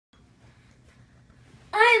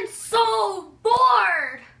I'm so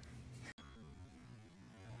bored!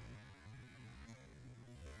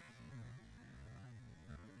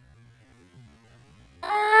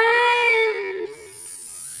 I'm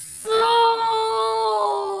so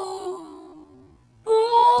bored!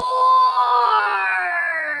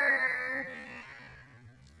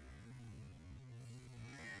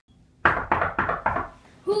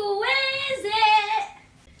 Who is it?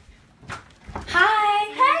 Hi.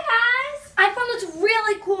 Hey guys. I found this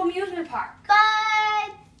really cool amusement park.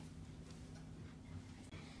 But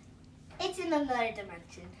it's in another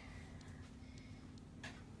dimension.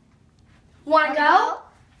 Wanna go?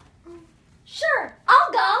 Sure,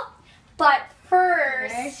 I'll go. But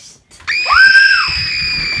first,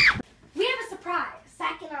 we have a surprise.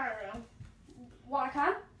 Back in our room. Wanna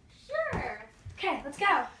come? Sure. Okay, let's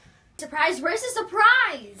go. Surprise? Where's the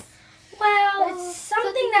surprise? Well, It's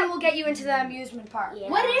something that will get you into the amusement park. Yeah.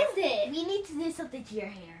 What is it? We need to do something to your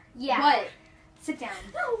hair. Yeah. What? Sit down.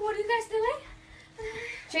 Oh, what are you guys doing?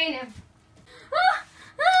 Train him.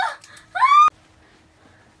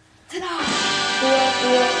 Ta-da!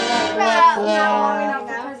 Not long enough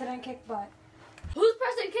for President Kick Butt. Who's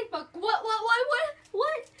President Kickbutt? What?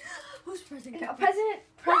 Who's President Kickbutt?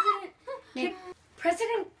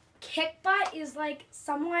 President Kickbutt is like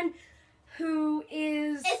someone who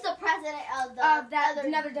is It's the president of the that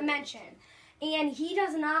another dimension, and he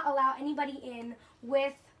does not allow anybody in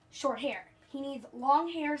with short hair. He needs long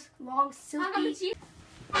hairs, long silky.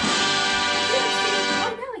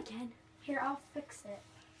 Oh, no, again. Here, I'll fix it.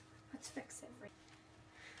 Let's fix it.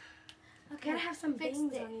 Okay. Gotta have some Fixed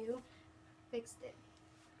bangs it. on you. Fixed it.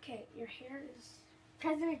 Okay, your hair is.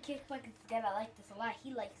 President Kickbutt is dead. I like this a lot.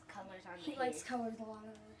 He likes colors on He the likes hair. colors a lot.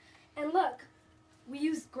 And look, we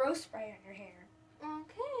used grow spray on your hair.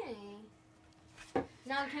 Okay.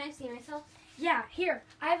 Now can I see myself? Yeah, here.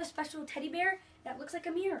 I have a special teddy bear that looks like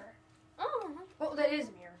a mirror. Oh. Oh, that is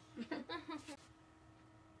a mirror.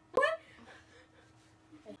 What?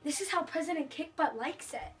 This is how President Kickbutt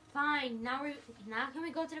likes it. Fine. Now can we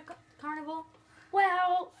go to the carnival?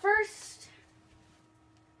 Well, first,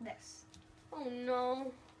 this. Oh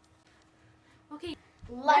no. Okay.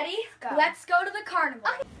 Ready? Go. Let's go to the carnival.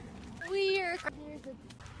 Okay. Weird.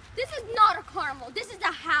 This is not a carnival. This is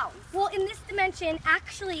a house. Well, in this dimension,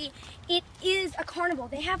 actually, it is a carnival.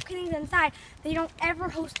 They have things inside. They don't ever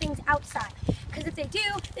host things outside. Because if they do,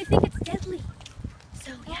 they think it's deadly.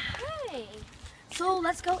 So, yeah. Okay. So,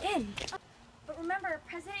 let's go in. But remember,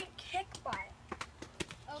 President Kickbutt,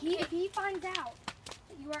 if he finds out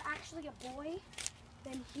that you are actually a boy,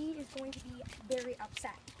 then he is going to be very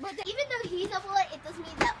upset. But even though he's a boy, it doesn't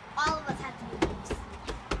mean that all of us have to be boys.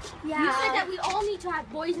 Yeah. You said that we all need to have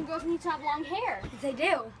boys and girls need to have long hair. They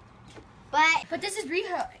do. But this is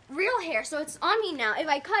real hair, so it's on me now. If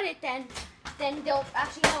I cut it, then they'll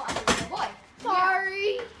actually know I'm a boy.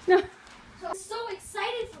 Sorry. No. So I'm so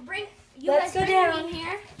excited for you Let's guys go bringing down. me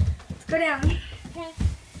here. Let's go down. Okay.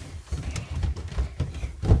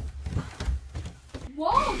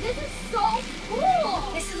 Whoa, this is so cool.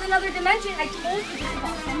 This is another dimension. I told you this is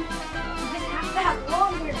awesome. You just have to have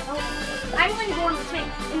long hair. I'm going to go on the swing,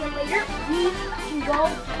 and then later we can go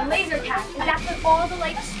laser tag, and that's when all the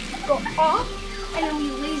lights go off, and then we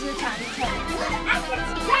laser tag each other.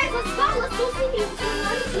 Guys, let's go. Let's go see me.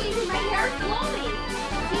 See my hair is glowing.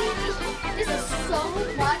 This is so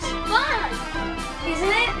much fun. Isn't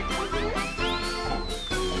it?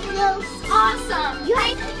 It feels Awesome. You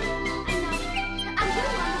guys,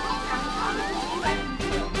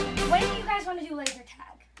 When do you guys want to do laser tag?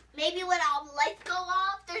 maybe when all the lights go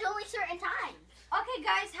off, there's only certain times. Okay,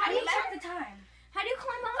 guys, how do you check the time? How do you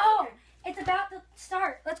climb up? Oh, it's about to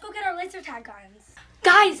start. Let's go get our laser tag guns.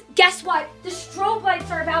 Guys, guess what? The strobe lights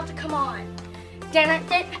are about to come on. Damn it.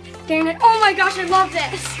 Oh my gosh, I love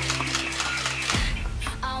this.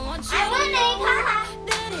 I'm winning, haha.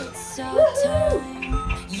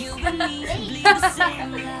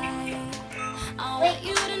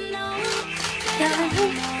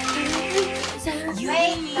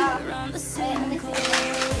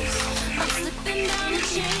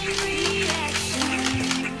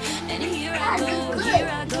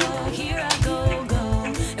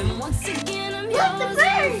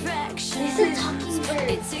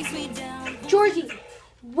 Georgie,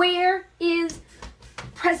 where is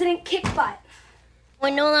President Kickbutt? We're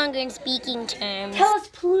no longer in speaking terms. Tell us,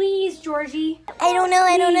 please, Georgie. I don't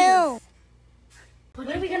know.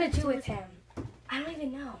 What are we gonna do with him? I don't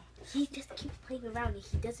even know. He just keeps playing around and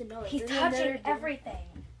he doesn't know it. He's There's touching another everything.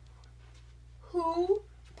 Who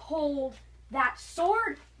pulled that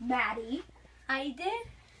sword, Maddie? I did.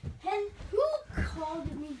 And who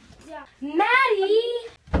called me down?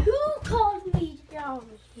 Maddie! Who called me down?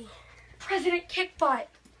 President Kickbutt.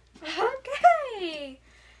 Okay.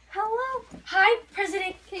 Hello. Hi,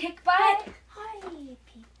 President Kickbutt. Hi,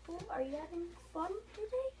 people. Are you having fun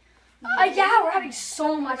today? Yeah, we're having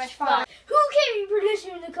so much fun. Who gave you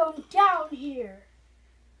permission to come down here?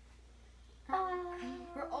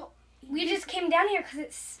 We just came down here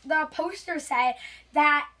because the poster said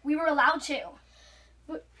that we were allowed to.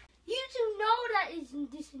 You do know that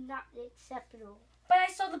this is not acceptable. But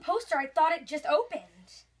I saw the poster. I thought it just opened.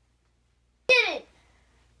 Didn't.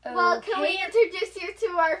 Well, can we introduce you to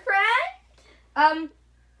our friend?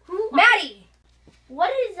 Maddie.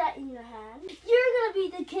 What is that in your hand? You're gonna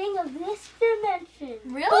be the king of this dimension.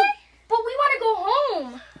 Really? But we want to go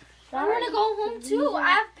home. I want to go home too. I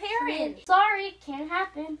have parents. Sorry, can't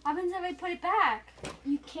happen. What happens if I put it back?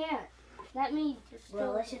 You can't. That means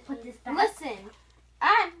Well, let's just put this back. Listen,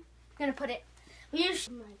 I'm gonna put it. You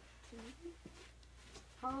should.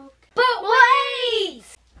 Okay. But wait!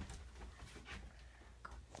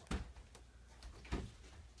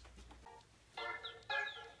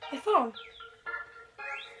 My phone.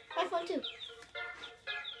 My phone too.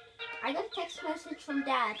 I got a text message from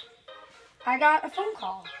Dad. I got a phone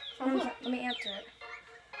call. Let me answer it.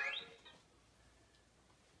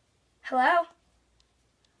 Hello?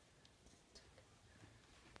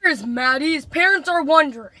 Where's Maddie? His parents are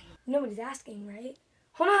wondering. Nobody's asking, right?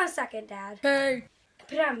 Hold on a second, Dad. Hey.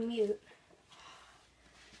 Put it on mute.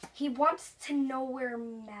 He wants to know where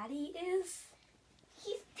Maddie is.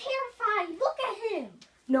 He's terrified. Look at him.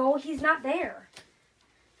 No, he's not there.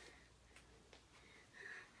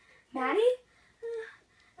 Maddie?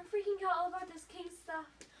 I'm freaking out all about this king stuff.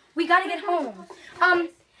 We gotta get home.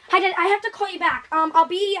 Hi, Dad. I have to call you back. I'll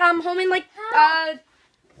be home in like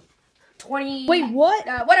 20. Wait, what?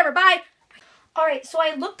 Whatever. Bye. All right. So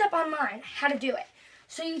I looked up online how to do it.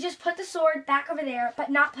 So you just put the sword back over there, but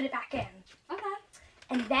not put it back in. Okay.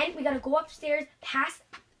 And then we gotta go upstairs past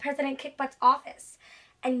President Kickbutt's office,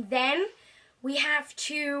 and then we have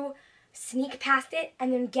to sneak past it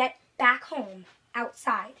and then get back home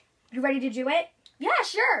outside. You ready to do it? Yeah,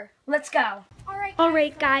 sure. Let's go. All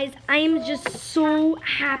right, guys, I am just so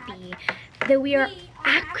happy that we are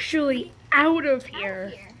actually out of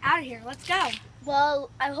here. Out of here. Let's go.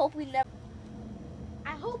 Well, I hope we never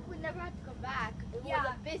have to come back. It was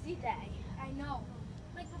Yeah. a busy day. I know.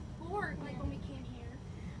 Like before, like when we came here.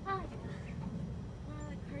 Oh,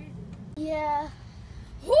 Like crazy. yeah.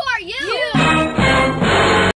 Who are you?